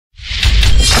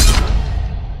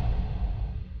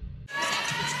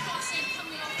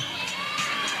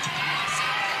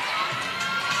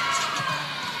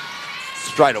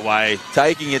straight away,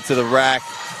 taking it to the rack.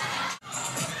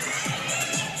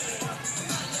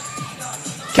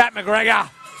 Kat McGregor.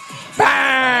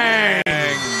 Bang!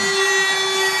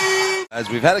 As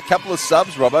we've had a couple of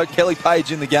subs, Robbo. Kelly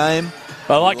Page in the game.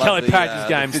 I like Kelly Page's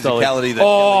game, physicality that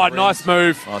Oh, Kelly nice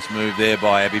move. Nice move there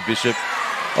by Abby Bishop.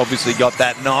 Obviously got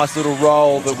that nice little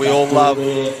roll that we all love.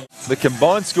 The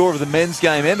combined score of the men's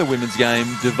game and the women's game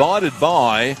divided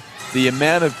by the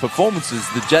amount of performances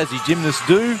the Jazzy gymnasts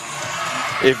do.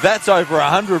 If that's over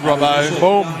 100, Robbo,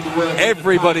 boom,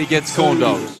 everybody gets corn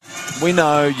dogs. We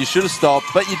know you should have stopped,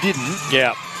 but you didn't.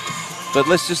 Yeah. But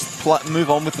let's just move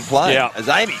on with the play. Yeah. As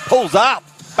Amy pulls up.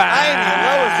 Bang! Amy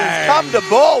Lewis has come to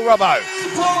ball, Robbo.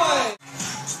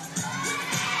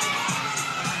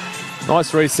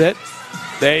 Nice reset.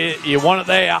 There, you want it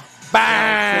there.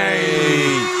 Bang!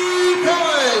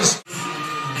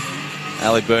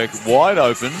 Ali Burke wide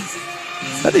open.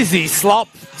 That is the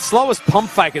slowest pump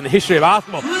fake in the history of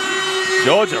basketball.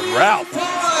 Georgia Ralph.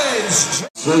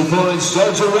 3 points,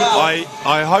 Georgia Ralph.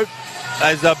 I hope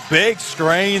there's a big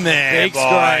screen there. Big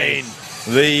screen.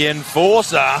 The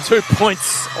enforcer. 2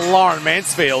 points, Lauren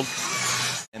Mansfield.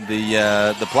 And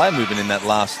the play movement in that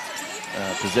last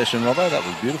possession, Robbo, that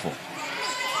was beautiful.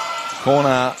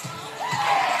 Corner.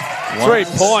 3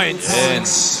 points.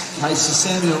 Casey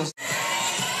Samuels.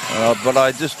 But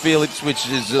I just feel Ipswich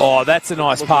is... Oh, that's a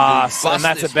nice pass. And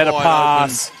that's a better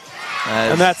pass.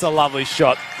 And that's a lovely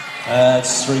shot.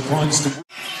 It's 3 points to...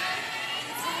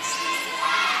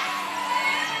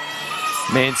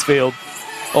 Mansfield.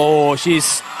 Oh,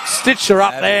 she's stitched her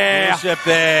up there. Bishop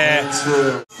there.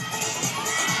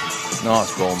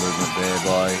 Nice ball movement there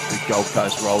by the Gold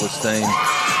Coast Rollers team.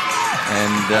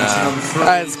 And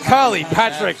as Carly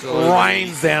Patrick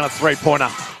rains down a three-pointer.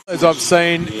 As I've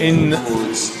seen in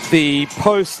the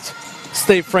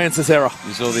post-Steve Francis era.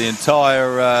 you saw the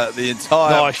entire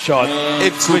Nice shot.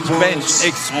 Ipswich bench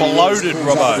exploded,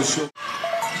 Robbo.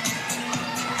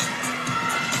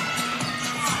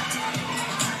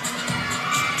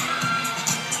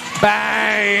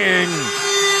 Bang!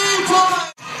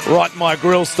 Right in my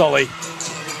grill, Stolly.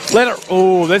 Let it...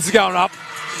 Oh, this is going up.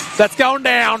 That's going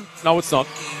down. No, it's not.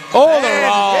 Oh, the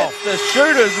roll. Gets the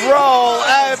shooter's roll,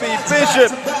 Abby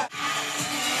Bishop.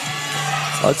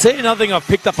 I'll tell you another thing I've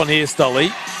picked up on here,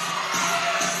 Stolly.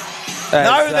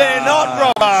 No, they're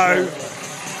not, Robbo.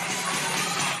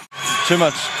 Too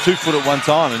much 2 foot at one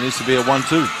time. It needs to be a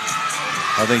 1-2.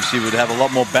 I think she would have a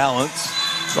lot more balance.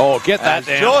 Oh, get that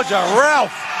down. Georgia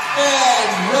Ralph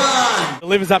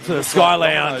Delivers up to the Sky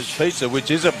Lounge. Pizza,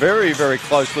 which is a very, very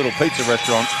close little pizza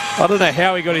restaurant. I don't know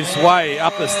how he got his way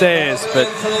up the stairs, but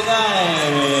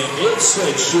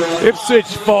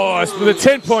Ipswich Forest with a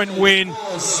 10-point win.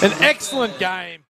 An excellent game.